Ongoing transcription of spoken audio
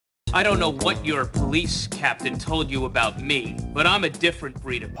I don't know what your police captain told you about me, but I'm a different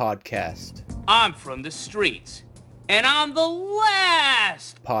breed of podcast. I'm from the streets, and I'm the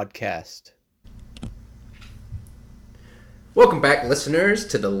last podcast. Welcome back, listeners,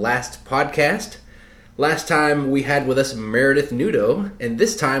 to the last podcast. Last time we had with us Meredith Nudo, and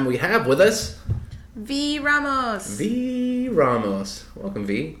this time we have with us Vee Ramos. Vee Ramos. Welcome,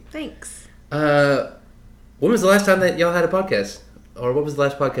 Vee. Thanks. When was the last time that y'all had a podcast? Or what was the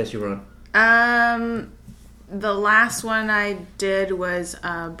last podcast you were on? The last one I did was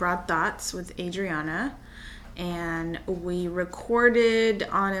Broad Thoughts with Adriana, and we recorded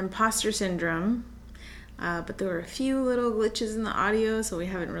on imposter syndrome, but there were a few little glitches in the audio, so we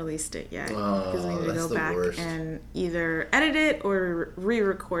haven't released it yet. Because we need to go back and either edit it or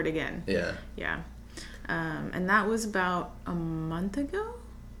re-record again. Yeah. Yeah. And that was about a month ago.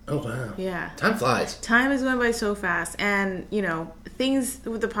 Oh, wow. Yeah. Time flies. Time has went by so fast. And, you know, things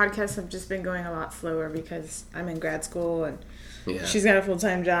with the podcast have just been going a lot slower because I'm in grad school and she's got a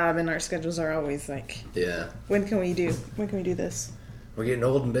full-time job and our schedules are always like, when can we do this? We're getting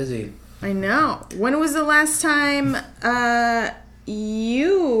old and busy. I know. When was the last time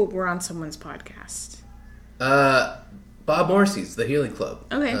you were on someone's podcast? Bob Morrissey's, The Healing Club.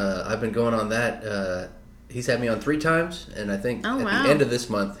 Okay. I've been going on that. He's had me on 3 times, and I think at the end of this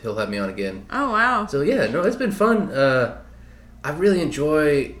month, he'll have me on again. Oh, wow. So, yeah, no, it's been fun. I really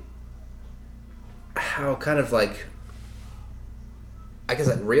enjoy how kind of, like, I guess,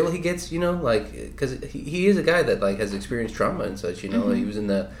 like, real he gets, you know? Like, because he is a guy that, like, has experienced trauma and such, you know? Mm-hmm. He was in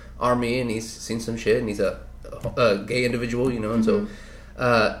the Army, and he's seen some shit, and he's a gay individual, you know? And so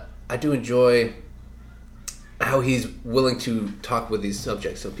I do enjoy how he's willing to talk with these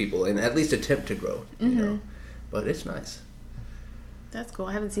subjects of people and at least attempt to grow, you know. But it's nice. That's cool.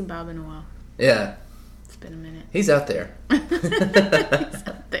 I haven't seen Bob in a while. Yeah. It's been a minute. He's out there. He's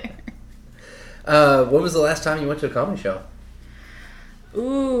out there. When was the last time you went to a comedy show?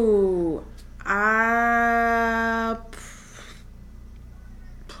 Ooh.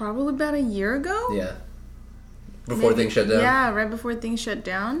 Probably about a year ago? Yeah. Before things shut down? Yeah, right before things shut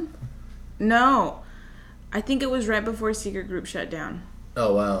down. No. I think it was right before Secret Group shut down.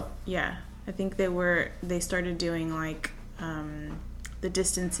 Oh, wow. Yeah. I think they started doing, like, the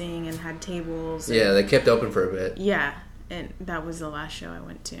distancing and had tables. Yeah, they kept open for a bit. Yeah. And that was the last show I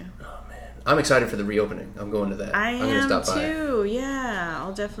went to. Oh, man. I'm excited for the reopening. I'm going to that. I'm going to stop by. too. Yeah.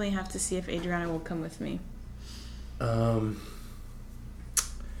 I'll definitely have to see if Adriana will come with me.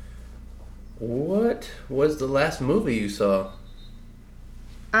 What was the last movie you saw?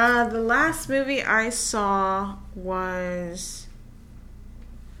 The last movie I saw was...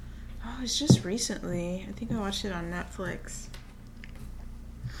 Oh, it was just recently. I think I watched it on Netflix.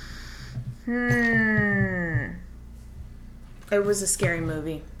 It was a scary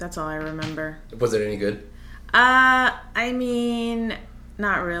movie. That's all I remember. Was it any good? I mean,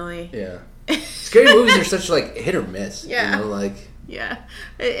 not really. Yeah. Scary movies are such, like, hit or miss. Yeah. You know, like... Yeah.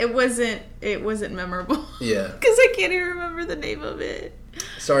 It wasn't memorable. Yeah. Because I can't even remember the name of it.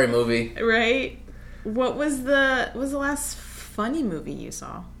 Sorry, movie. Right? What was the last funny movie you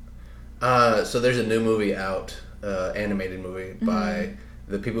saw? So there's a new movie out, animated movie by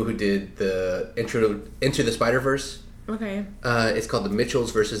the people who did the intro Into the Spider-Verse. Okay. It's called The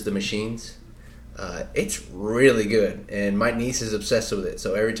Mitchells versus the Machines. It's really good, and my niece is obsessed with it.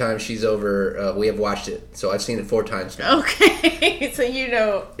 So every time she's over, we have watched it. So I've seen it 4 times now. Okay, so you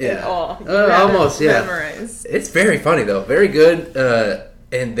know it all. Almost, yeah. Memorize. It's very funny though, very good,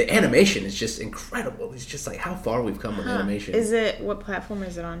 and the animation is just incredible. It's just like how far we've come with animation. What platform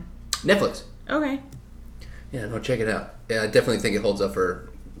is it on? Netflix. Okay. Yeah, no, check it out. Yeah, I definitely think it holds up for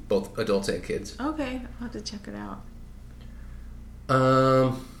both adults and kids. Okay, I'll have to check it out.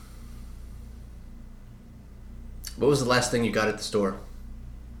 What was the last thing you got at the store?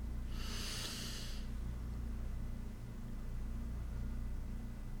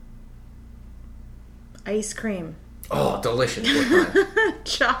 Ice cream. Oh, delicious.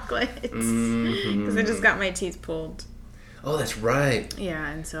 Chocolates. Because I just got my teeth pulled. Oh, that's right. Yeah,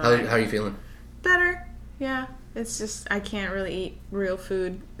 and so... How are you feeling? Better. Yeah. It's just, I can't really eat real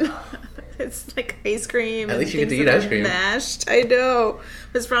food. It's like ice cream. At least you get to eat ice cream. Mashed. I know.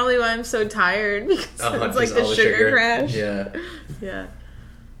 That's probably why I'm so tired. Because it's like the sugar crash. Yeah. Yeah.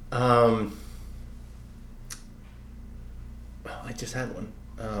 I just had one.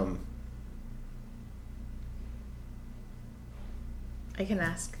 I can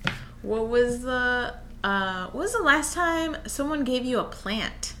ask. What was the last time someone gave you a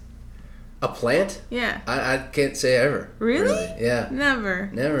plant? A plant? Yeah. I can't say ever. Really? Yeah.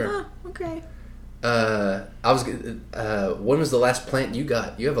 Never. Never. Oh, okay. When was the last plant you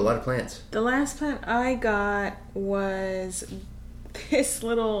got? You have a lot of plants. The last plant I got was this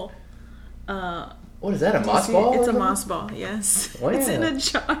little. What is that? A moss ball? It's a moss ball. Yes. Wow. It's in a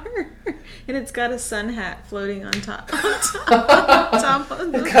jar, and it's got a sun hat floating on top. Top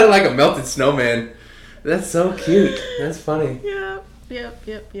of It's kind of like a melted snowman. That's so cute. That's funny. Yep.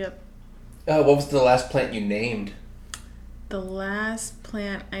 What was the last plant you named? The last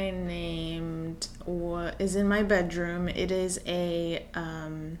plant I named is in my bedroom. It is a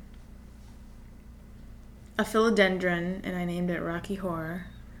philodendron, and I named it Rocky Horror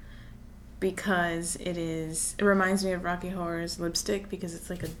because it reminds me of Rocky Horror's lipstick because it's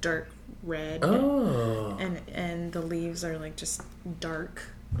like a dark red. Oh. And the leaves are like just dark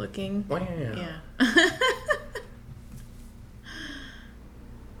looking. Wow. Yeah.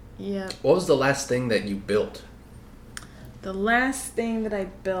 Yep. What was the last thing that you built? The last thing that I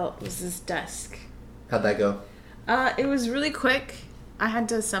built was this desk. How'd that go? It was really quick. I had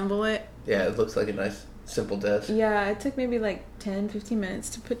to assemble it. Yeah, it looks like a nice, simple desk. Yeah, it took maybe like 10, 15 minutes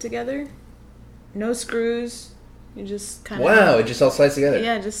to put together. No screws. You just kind of... Wow, it just all slides together.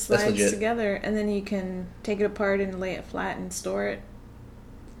 Yeah, it just That's slides legit. together. And then you can take it apart and lay it flat and store it.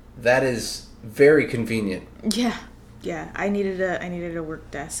 That is very convenient. Yeah, I needed a work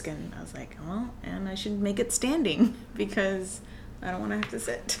desk, and I was like, well, and I should make it standing because I don't want to have to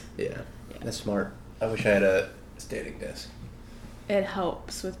sit. Yeah, that's smart. I wish I had a standing desk. It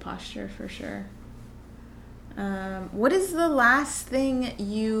helps with posture for sure. What is the last thing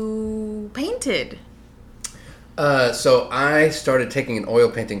you painted? So I started taking an oil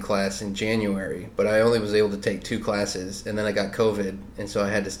painting class in January, but I only was able to take 2 classes, and then I got COVID, and so I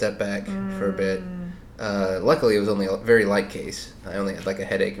had to step back for a bit. Luckily, it was only a very light case. I only had like a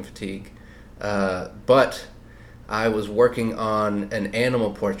headache and fatigue. But I was working on an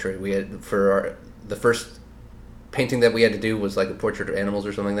animal portrait. We had the first painting that we had to do was like a portrait of animals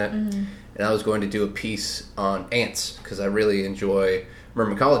or something like that. Mm-hmm. And I was going to do a piece on ants because I really enjoy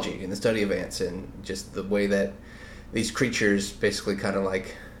myrmecology and the study of ants and just the way that these creatures basically kind of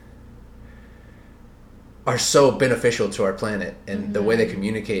like are so beneficial to our planet and mm-hmm. the way they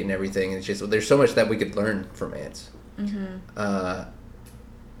communicate and everything. It's just there's so much that we could learn from ants. Mm-hmm.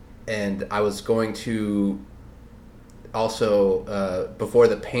 And I was going to also before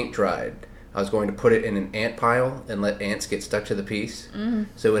the paint dried, I was going to put it in an ant pile and let ants get stuck to the piece,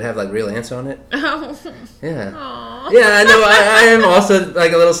 so it would have like real ants on it. Oh, yeah, aww. Yeah. I know. I am also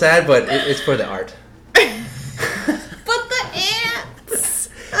like a little sad, but it's for the art. But the ants.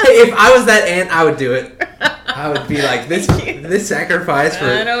 Hey, if I was that ant, I would do it. I would be like this sacrifice for.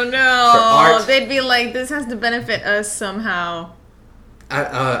 I don't know. For art. They'd be like, this has to benefit us somehow.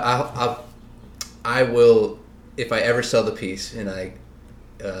 I will if I ever sell the piece and I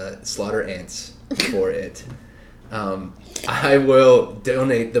slaughter ants for it. I will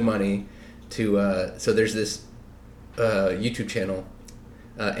donate the money to. So there's this YouTube channel,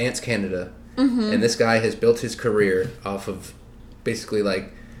 Ants Canada, mm-hmm. and this guy has built his career off of basically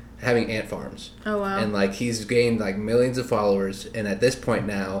like having ant farms. Oh wow! And like he's gained like millions of followers, and at this point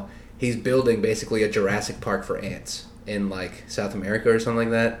now he's building basically a Jurassic Park for ants in like South America or something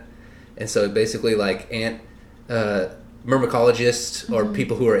like that. And so basically like ant myrmecologists or mm-hmm.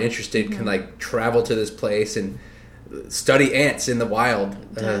 people who are interested mm-hmm. can like travel to this place and study ants in the wild.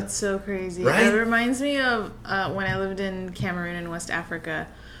 That's so crazy. Right? It reminds me of when I lived in Cameroon in West Africa.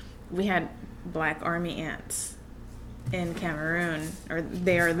 We had black army ants in Cameroon, or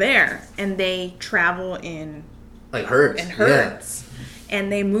they are there, and they travel in like herds. Yeah. And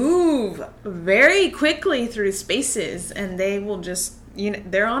they move very quickly through spaces, and they will just,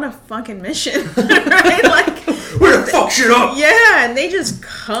 they're on a fucking mission, right? Like, we're gonna fuck shit up. Yeah, and they just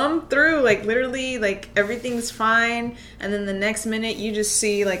come through, like, literally, like, everything's fine, and then the next minute you just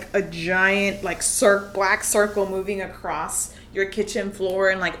see, like, a giant, like, black circle moving across your kitchen floor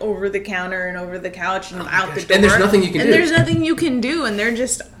and, like, over the counter and over the couch and out the door. And there's nothing you can do. And there's nothing you can do, and they're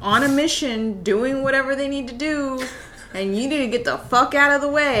just on a mission doing whatever they need to do. And you need to get the fuck out of the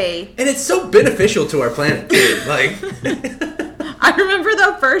way. And it's so beneficial to our planet, too. Like, I remember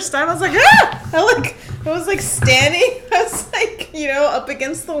the first time I was like, ah! I was like standing. I was like, up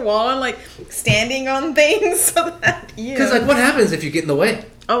against the wall and like standing on things so that because like, what happens if you get in the way?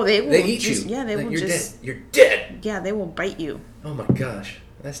 Oh, they eat you. Yeah, they will you're just. Dead. You're dead. Yeah, they will bite you. Oh my gosh,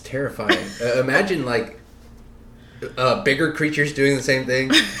 that's terrifying. Imagine like bigger creatures doing the same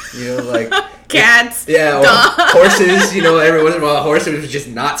thing. Like. Cats. Yeah, or horses, every once in a while a horse would just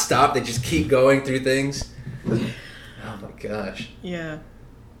not stop. They just keep going through things. Oh my gosh. Yeah.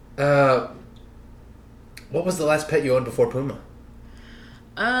 What was the last pet you owned before Puma?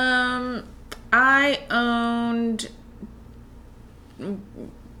 I owned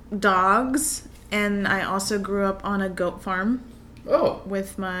dogs, and I also grew up on a goat farm. Oh.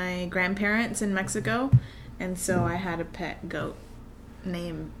 With my grandparents in Mexico, and so I had a pet goat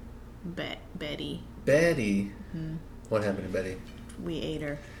named Betty. Betty? Mm-hmm. What happened to Betty? We ate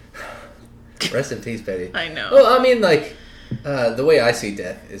her. Rest in peace, Betty. I know. Well, I mean, like, the way I see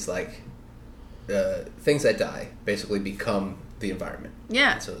death is like things that die basically become the environment.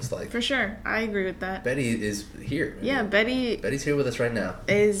 Yeah. So it's like... For sure. I agree with that. Betty is here. Yeah, Betty's here with us right now.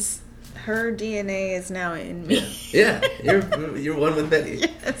 Her DNA is now in me. Yeah, you're one with Betty.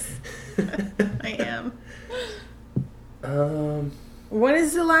 Yes, I am. What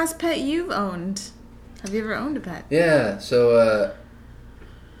is the last pet you've owned? Have you ever owned a pet? Yeah, so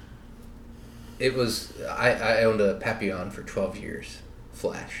it was I owned a Papillon for 12 years,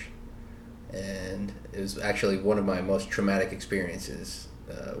 Flash, and it was actually one of my most traumatic experiences.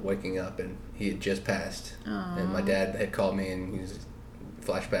 Waking up and he had just passed. Aww. And my dad had called me and he was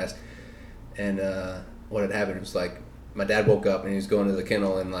Flash passed. And what had happened was, like, my dad woke up and he was going to the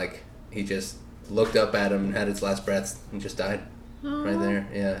kennel and, like, he just looked up at him and had his last breaths and just died. Aww. Right there.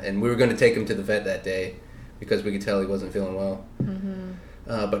 Yeah, and we were going to take him to the vet that day because we could tell he wasn't feeling well. Mm-hmm.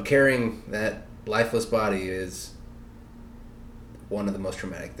 But carrying that lifeless body is one of the most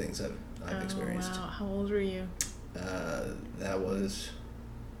traumatic things I've experienced. Wow. How old were you? That was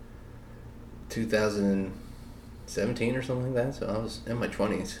 2017 or something like that, so I was in my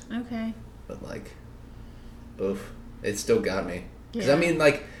 20s. Okay. But, like, oof, it still got me. Because, Yeah. I mean,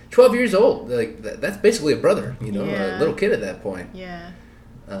 like, 12 years old, like, that's basically a brother, you know, Yeah. a little kid at that point. Yeah.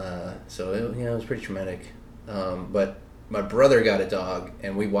 So, it was pretty traumatic. But my brother got a dog,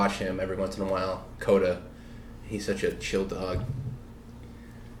 and we watch him every once in a while, Coda. He's such a chill dog.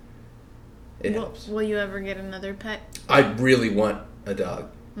 It helps. Will you ever get another pet? I really want a dog.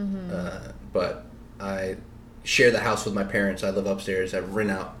 Mm-hmm. But I share the house with my parents. I live upstairs. I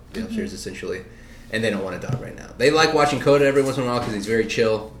rent out the upstairs, essentially. And they don't want a dog right now. They like watching Coda every once in a while because he's very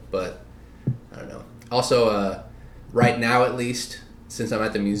chill. But I don't know. Also, right now at least, since I'm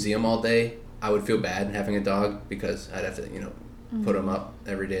at the museum all day, I would feel bad having a dog because I'd have to, put him up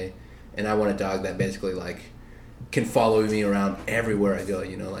every day. And I want a dog that basically, like, can follow me around everywhere I go,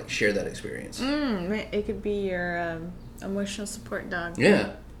 like, share that experience. It could be your emotional support dog.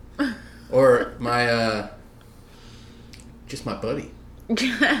 Yeah. Or my, just my buddy.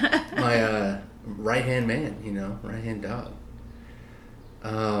 My right-hand man, right-hand dog.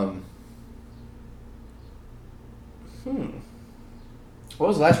 What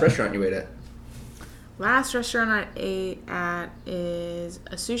was the last restaurant you ate at? Last restaurant I ate at is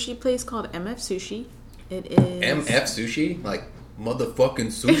a sushi place called MF Sushi. It is... MF Sushi? Like, motherfucking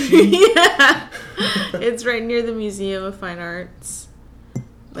sushi? Yeah. It's right near the Museum of Fine Arts.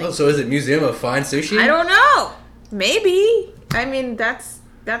 Like, so is it Museum of Fine Sushi? I don't know. Maybe. I mean, that's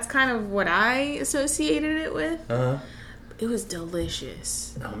kind of what I associated it with. Uh-huh. It was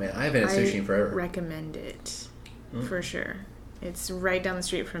delicious. Oh, man. I haven't had sushi in forever. I recommend it. For sure. It's right down the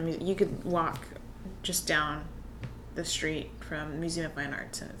street from... You could walk just down the street from Museum of Fine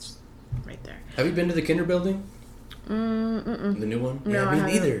Arts, and it's right there. Have you been to the Kinder Building? Mm-mm. The new one? No, yeah,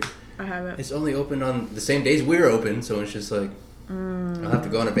 me neither. I haven't. It's only open on the same days we're open, so it's just like... I'll have to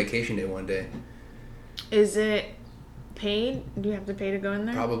go on a vacation day one day. Is it paid? Do you have to pay to go in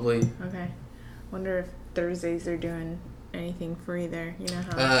there? Probably. Okay. Wonder if Thursdays they're doing anything free there. You know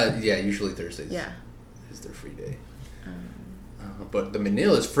how... Yeah, usually Thursdays. Yeah. Is their free day. But the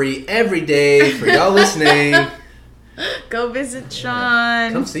Manil is free every day for y'all listening. Go visit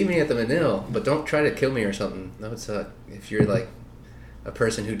Sean. Come see me at the Manil, but don't try to kill me or something. That would suck. If you're like a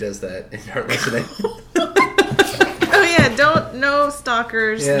person who does that and are listening. Oh yeah, no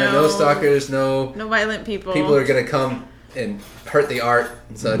stalkers. Yeah, no stalkers, no violent people. People are gonna come and hurt the art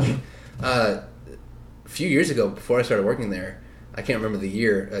and such. A few years ago, before I started working there, I can't remember the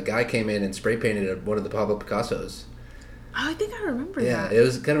year, a guy came in and spray painted one of the Pablo Picassos. Oh, I think I remember that. Yeah, it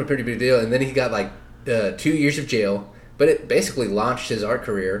was kind of a pretty big deal. And then he got like 2 years of jail, but it basically launched his art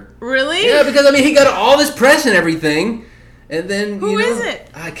career. Really? Yeah, because I mean he got all this press and everything, and then who is it?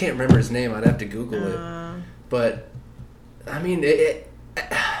 I can't remember his name. I'd have to Google it. But I mean,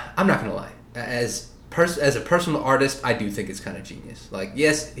 I'm not gonna lie. As a personal artist, I do think it's kind of genius. Like,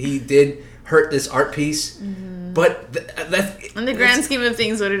 yes, he did hurt this art piece, but that's in the grand scheme of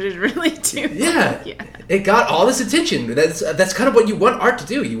things, what did it really do? Yeah, it got all this attention. That's kind of what you want art to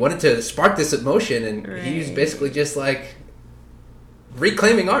do. You want it to spark this emotion, and he's basically just like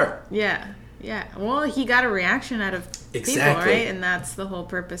reclaiming art. Yeah. Well, he got a reaction out of people, right? And that's the whole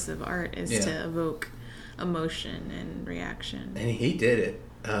purpose of art is to evoke emotion and reaction. And he did it.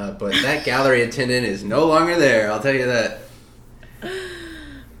 But that gallery attendant is no longer there. I'll tell you that.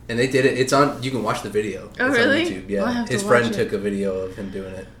 And they did it. It's on. You can watch the video. Oh, it's really? on YouTube. Yeah. I'll have to His watch friend it. took a video of him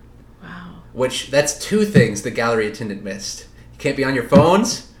doing it. Wow. Which, that's two things the gallery attendant missed. You can't be on your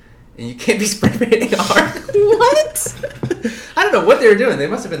phones, and you can't be spray painting art. What? I don't know what they were doing. They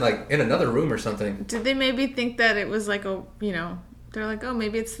must have been like in another room or something. Did they maybe think that it was like a, they're like, oh,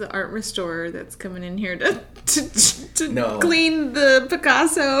 maybe it's the art restorer that's coming in here to No. clean the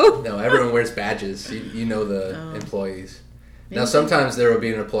Picasso? No, everyone wears badges. You know the employees. Now, Maybe. sometimes there will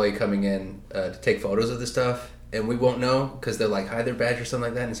be an employee coming in to take photos of the stuff, and we won't know because they'll like hide their badge or something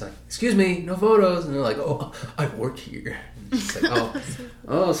like that. And it's like, excuse me, no photos. And they're like, oh, I work here. And it's like,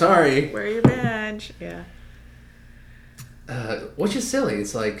 oh, sorry. Wear your badge. Yeah. Which is silly.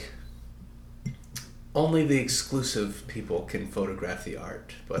 It's like only the exclusive people can photograph the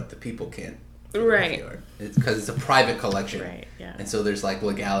art, but the people can't photograph Right. the art. It's because it's a private collection. Right, yeah. And so there's like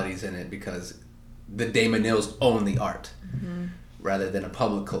legalities in it because the Damonils own the art rather than a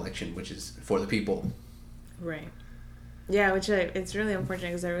public collection, which is for the people. Right. Yeah, it's really unfortunate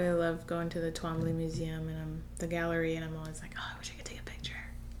because I really love going to the Twombly Museum and the gallery, and I'm always like, oh, I wish I could take a picture.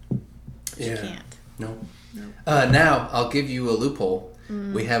 But you can't. No. Now, I'll give you a loophole.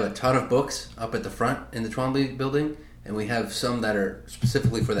 We have a ton of books up at the front in the Twombly building, and we have some that are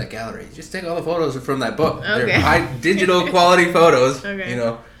specifically for that gallery. Just take all the photos from that book. Okay. They're high digital quality photos. Okay. You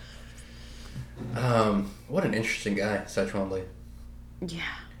know. What an interesting guy, Cy Twombly. Yeah.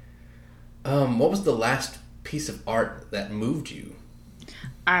 What was the last piece of art that moved you?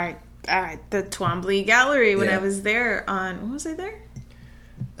 The Twombly Gallery when Yeah. I was there on, when was I there?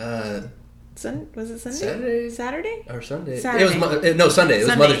 Was it Sunday? Saturday? Saturday? Or Sunday? Saturday. It was Sunday. It was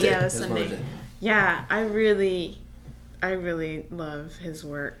Sunday, Mother's Day. yeah, it was Mother's Sunday. Day. Yeah, I really love his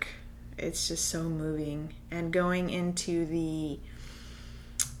work. It's just so moving. And going into the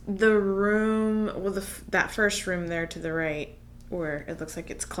room, well, that first room there to the right, where it looks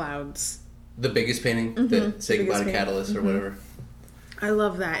like it's clouds. The biggest painting, the Say Goodbye to Catalyst or whatever. I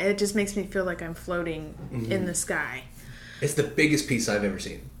love that. It just makes me feel like I'm floating in the sky. It's the biggest piece I've ever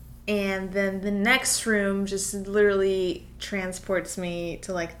seen. And then the next room just literally transports me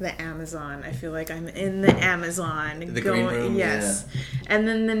to like the Amazon. I feel like I'm in the Amazon. The green room, yes. Yeah. And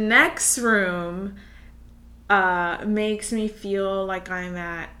then the next room makes me feel like I'm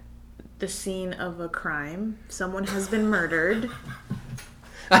at the scene of a crime. Someone has been murdered.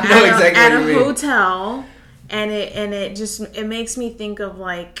 I know exactly at what you mean. a hotel, and it makes me think of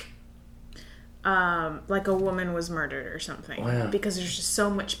like a woman was murdered or something. Wow. Because there's just so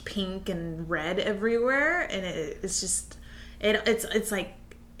much pink and red everywhere, and it's just it's like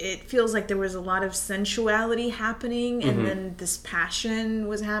it feels like there was a lot of sensuality happening, and then this passion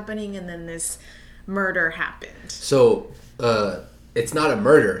was happening, and then this murder happened. So it's not a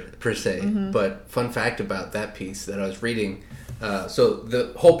murder per se, but fun fact about that piece that I was reading. So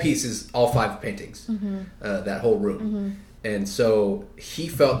the whole piece is all 5 paintings, that whole room. And so he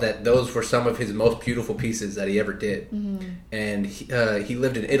felt that those were some of his most beautiful pieces that he ever did. And he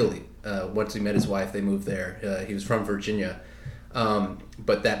lived in Italy. Once he met his wife, they moved there. He was from Virginia.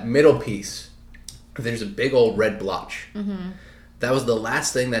 But that middle piece, there's a big old red blotch. That was the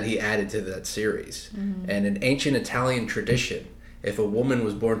last thing that he added to that series. And in ancient Italian tradition, if a woman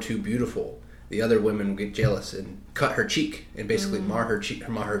was born too beautiful, the other women would get jealous and cut her cheek and basically mar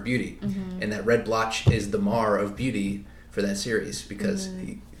her beauty. And that red blotch is the mar of beauty for that series because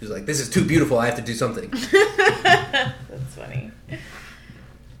he was like, this is too beautiful, I have to do something. That's funny.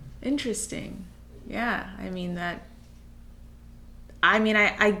 Interesting. Yeah,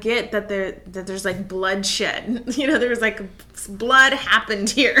 I get that there's like bloodshed. There was like blood happened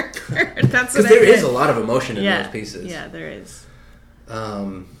here. That's because there is a lot of emotion in those pieces. Yeah, there is.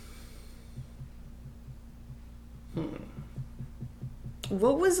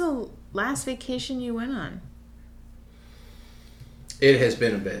 What was the last vacation you went on? It has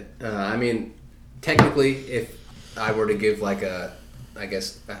been a bit. Technically, if I were to give like a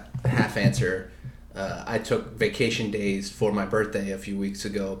half answer, I took vacation days for my birthday a few weeks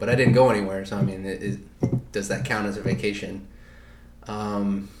ago, but I didn't go anywhere. So does that count as a vacation?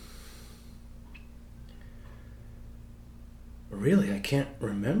 Really, I can't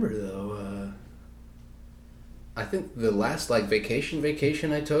remember though. I think the last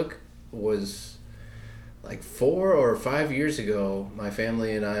vacation I took was like 4 or 5 years ago. My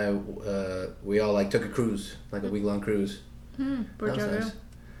family and I, we all took a cruise, like a week-long cruise. Where'd y'all go?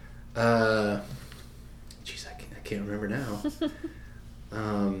 Jeez, I can't remember now.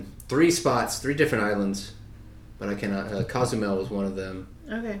 3 spots, 3 different islands, but I cannot. Cozumel was one of them.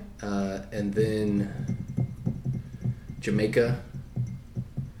 Okay. And then Jamaica,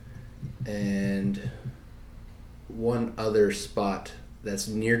 and one other spot that's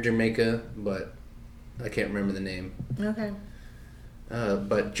near Jamaica, but I can't remember the name. Okay.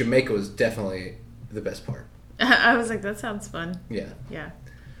 But Jamaica was definitely the best part. I was like, that sounds fun. Yeah. Yeah.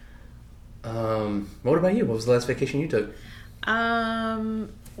 What about you? What was the last vacation you took?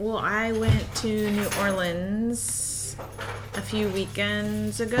 Well, I went to New Orleans a few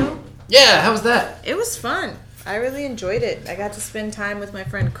weekends ago. Yeah, how was that? It was fun. I really enjoyed it. I got to spend time with my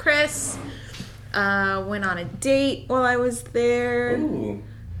friend Chris. Went on a date while I was there. Ooh.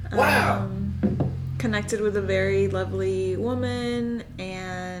 Wow. Connected with a very lovely woman,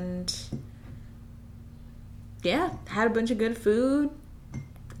 and yeah, had a bunch of good food.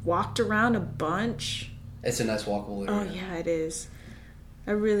 Walked around a bunch. It's a nice walkable area. Oh yeah, it is.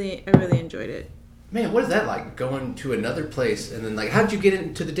 I really enjoyed it. Man, what is that like? Going to another place and then like, how did you get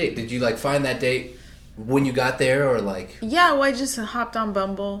into the date? Did you like find that date when you got there, or like? Yeah, well, I just hopped on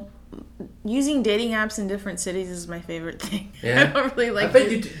Bumble. Using dating apps in different cities is my favorite thing. Yeah, I don't really like. I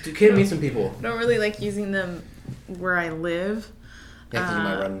bet you can meet some people. I don't really like using them where I live. Yeah, 'cause you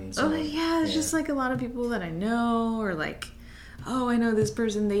might run into someone. It's just like a lot of people that I know, or like, oh, I know this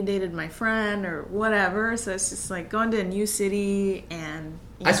person, they dated my friend, or whatever. So it's just like going to a new city and.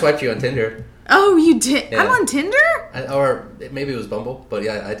 I swiped you on Tinder. Oh, you did? Yeah. I'm on Tinder? Or maybe it was Bumble, but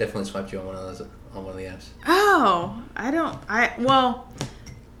yeah, I definitely swiped you on one of those, on one of the apps. Oh, I don't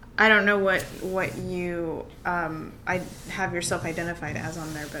know what you I have yourself identified as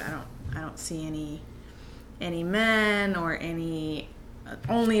on there, but I don't see any men or any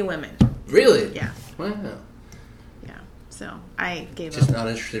only women. Really? Yeah. Wow. Yeah. So I gave Just up. not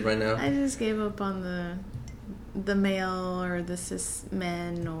interested right now. I just gave up on the male or the cis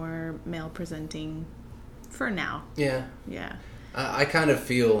men or male presenting for now. Yeah. Yeah. I kind of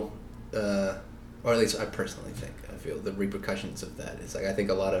feel, or at least I personally think, I feel the repercussions of that. It's like, I think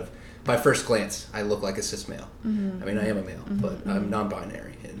a lot of, by first glance, I look like a cis male. Mm-hmm. I mean, I am a male, but I'm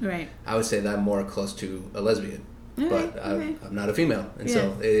non-binary. And right. I would say that I'm more close to a lesbian, but I'm not a female. And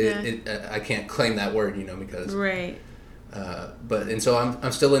so I can't claim that word, because... Right. So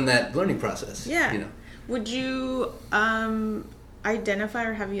I'm still in that learning process. Yeah. Would you identify,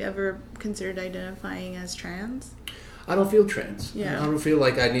 or have you ever considered identifying as trans? I don't feel trans. Yeah. I don't feel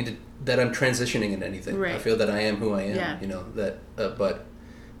like that I'm transitioning in anything. Right. I feel that I am who I am. Yeah. But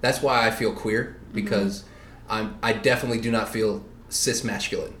that's why I feel queer, because I definitely do not feel cis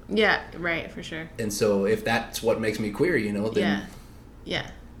masculine. Yeah, right, for sure. And so if that's what makes me queer, then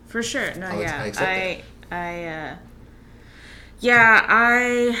yeah, for sure. No, I accept that.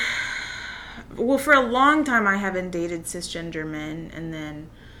 Well, for a long time I haven't dated cisgender men, and then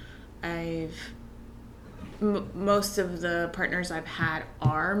most of the partners I've had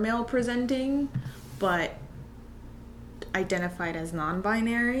are male presenting, but identified as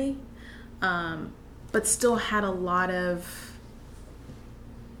non-binary, but still had a lot of,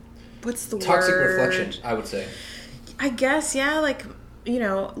 what's the toxic word? reflection, I would say. I guess, yeah, like,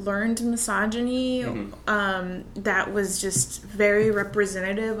 learned misogyny that was just very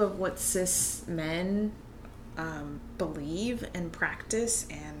representative of what cis men believe and practice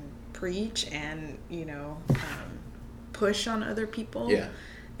and preach and, push on other people. Yeah.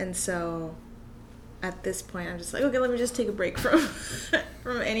 And so at this point, I'm just like, okay, let me just take a break from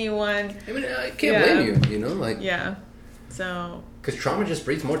anyone. I mean, I can't blame you, Yeah. So... Because trauma just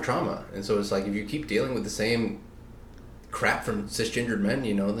breeds more trauma. And so it's like, if you keep dealing with the same crap from cisgendered men,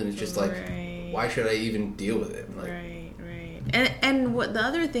 then it's just like, why should I even deal with it? Like, right. And what the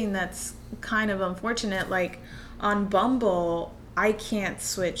other thing that's kind of unfortunate, like on Bumble, I can't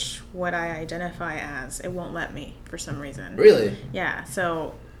switch what I identify as. It won't let me for some reason. Really? Yeah.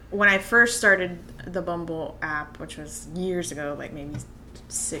 So when I first started the Bumble app, which was years ago, like maybe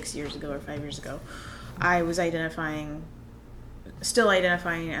 6 years ago or 5 years ago, I was still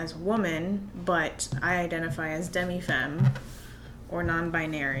identifying as a woman, but I identify as demi-femme or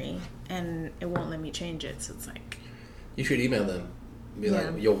non-binary, and it won't let me change it. So it's like, you should email them. Be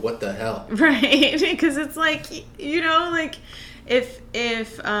like, yo, what the hell? Right. Because it's like, like if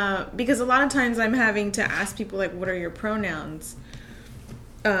because a lot of times I'm having to ask people, like, what are your pronouns?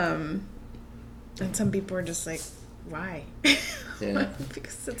 And some people are just like, why? Yeah.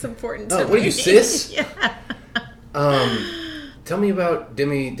 Because it's important to me. What are you, cis? Yeah. Tell me about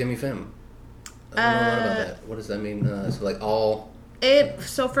demi-femme. I don't know a lot about that. What does that mean? So like all...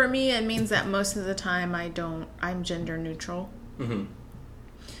 So for me, it means that most of the time I'm gender neutral. Mm-hmm.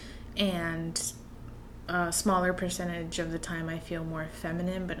 And a smaller percentage of the time I feel more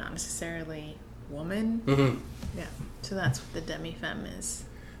feminine, but not necessarily woman. Mm-hmm. Yeah. So that's what the demi-femme is.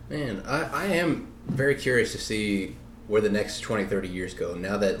 Man, I am very curious to see where the next 20, 30 years go.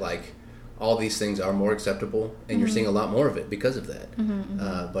 Now that, like, all these things are more acceptable, and you're seeing a lot more of it because of that.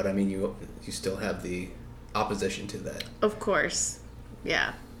 But I mean, you still have the opposition to that. Of course,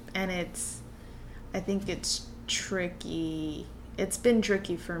 yeah, and I think it's tricky. It's been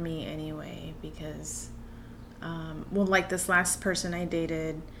tricky for me anyway because, like this last person I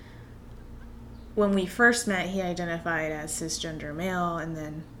dated, when we first met, he identified as cisgender male, and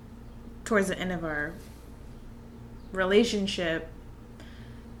then towards the end of our relationship,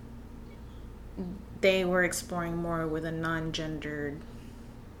 they were exploring more with a non-gendered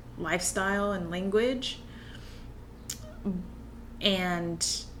lifestyle and language. And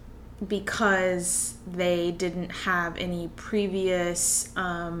because they didn't have any previous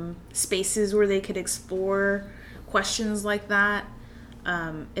spaces where they could explore questions like that,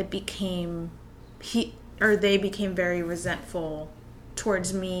 they became very resentful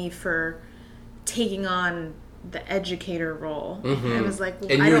towards me for taking on the educator role. I was like,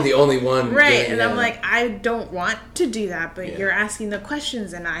 well, and you're the only one, right? And I'm like, I don't want to do that, but you're asking the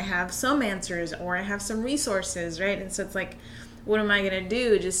questions, and I have some answers, or I have some resources, right? And so it's like, what am I gonna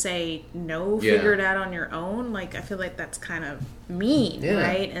do? Just say no, figure it out on your own? Like, I feel like that's kind of mean,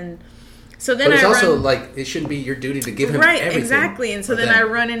 right? And so then, but it's also like it shouldn't be your duty to give him everything. Exactly. And so then I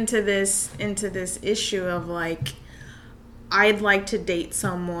run into this issue of like, I'd like to date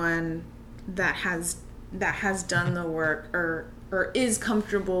someone that has done the work or is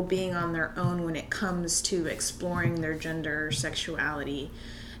comfortable being on their own when it comes to exploring their gender or sexuality,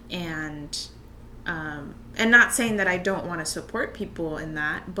 and not saying that I don't want to support people in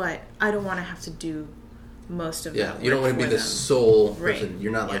that, but I don't want to have to do most of that work. You don't want to be the sole person.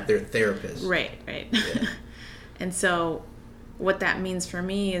 You're not like their therapist. Right. Yeah. And so what that means for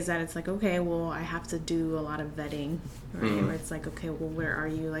me is that it's like, okay, well, I have to do a lot of vetting, right? Where it's like, okay, well, where are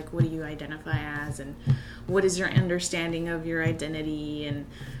you? Like, what do you identify as? And what is your understanding of your identity? And,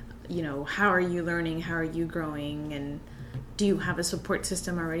 how are you learning? How are you growing? And do you have a support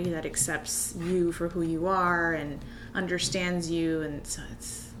system already that accepts you for who you are and understands you? And so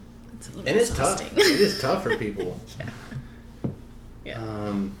it's a little exhausting. Tough. It is tough for people.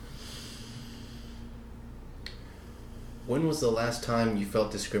 Yeah. When was the last time you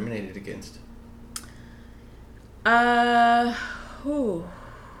felt discriminated against? I'd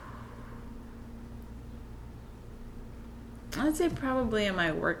say probably in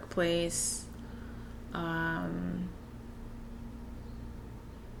my workplace.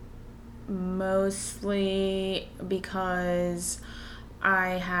 Mostly because I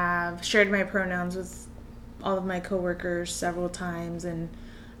have shared my pronouns with all of my coworkers several times, and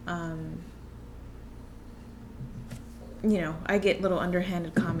I get little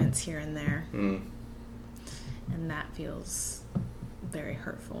underhanded comments here and there, and that feels very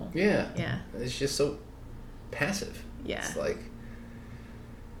hurtful. Yeah, it's just so passive. Yeah, it's like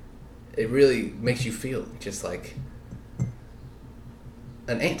it really makes you feel just like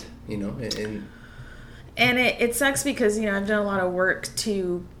an ant, and it sucks because I've done a lot of work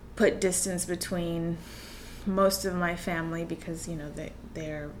to put distance between most of my family because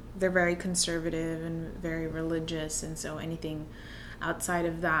they're very conservative and very religious, and so anything outside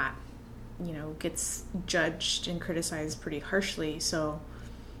of that gets judged and criticized pretty harshly. So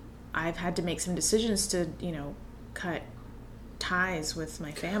I've had to make some decisions to cut ties with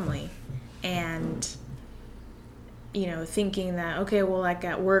my family, and thinking that, okay, well, like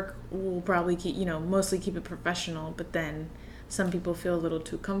at work we'll probably keep mostly keep it professional, but then some people feel a little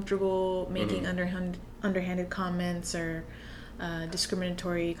too comfortable making underhanded comments or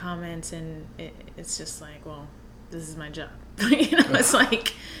discriminatory comments, and it's just like, well, this is my job. It's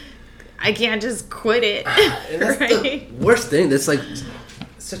like I can't just quit it. That's the worst thing. That's like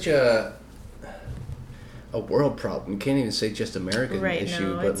such a world problem. You can't even say just American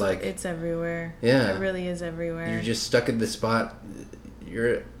issue, but like it's everywhere. Yeah, it really is everywhere. You're just stuck in this spot.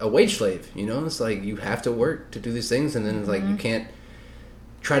 You're a wage slave. It's like you have to work to do these things, and then it's like you can't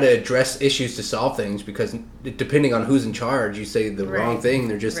try to address issues to solve things because depending on who's in charge, you say the wrong thing.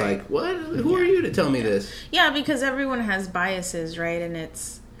 They're just like, what? Who are you to tell me this? Yeah, because everyone has biases, right? And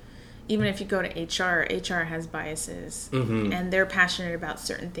it's even if you go to HR has biases, and they're passionate about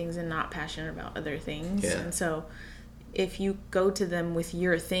certain things and not passionate about other things. Yeah. And so if you go to them with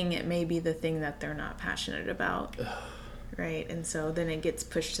your thing, it may be the thing that they're not passionate about. Right? And so then it gets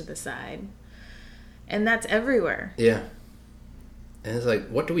pushed to the side. And that's everywhere. Yeah. And it's like,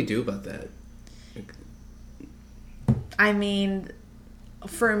 what do we do about that? I mean,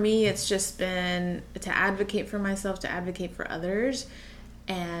 for me, it's just been to advocate for myself, to advocate for others,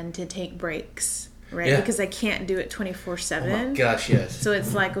 and to take breaks, right? Yeah. Because I can't do it 24/7. Oh my gosh, yes. So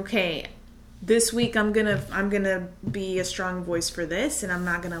it's like, okay, this week I'm gonna be a strong voice for this, and I'm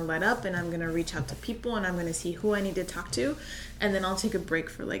not gonna let up, and I'm gonna reach out to people, and I'm gonna see who I need to talk to, and then I'll take a break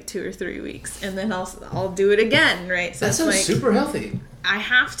for like 2 or 3 weeks, and then I'll do it again, right? So that sounds like, super healthy. I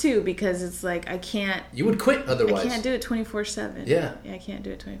have to, because it's like I can't. You would quit otherwise. I can't do it 24/7. Yeah. I can't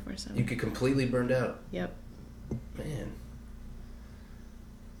do it 24/7. You get completely burned out. Yep. Man.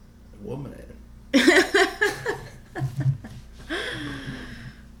 Woman.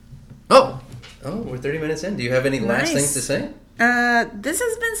 Oh, we're 30 minutes in. Do you have any last things to say? This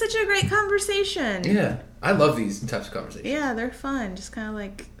has been such a great conversation. Yeah. I love these types of conversations. Yeah, they're fun. Just kind of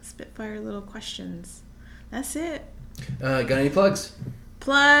like spitfire little questions. That's it. Got any plugs?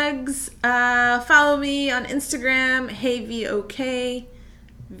 Follow me on Instagram, HeyVOK,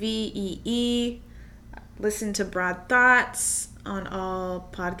 VEE. Listen to Broad Thoughts on all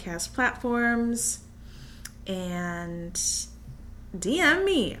podcast platforms. And DM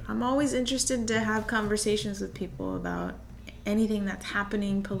me. I'm always interested to have conversations with people about anything that's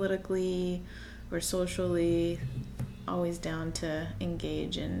happening politically or socially. Always down to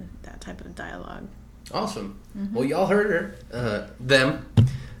engage in that type of dialogue. Awesome. Mm-hmm. Well, y'all heard her.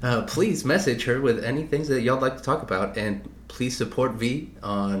 Please message her with any things that y'all like to talk about, and please support V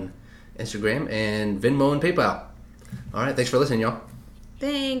on Instagram and Venmo and PayPal. All right, thanks for listening, y'all.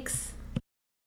 Thanks.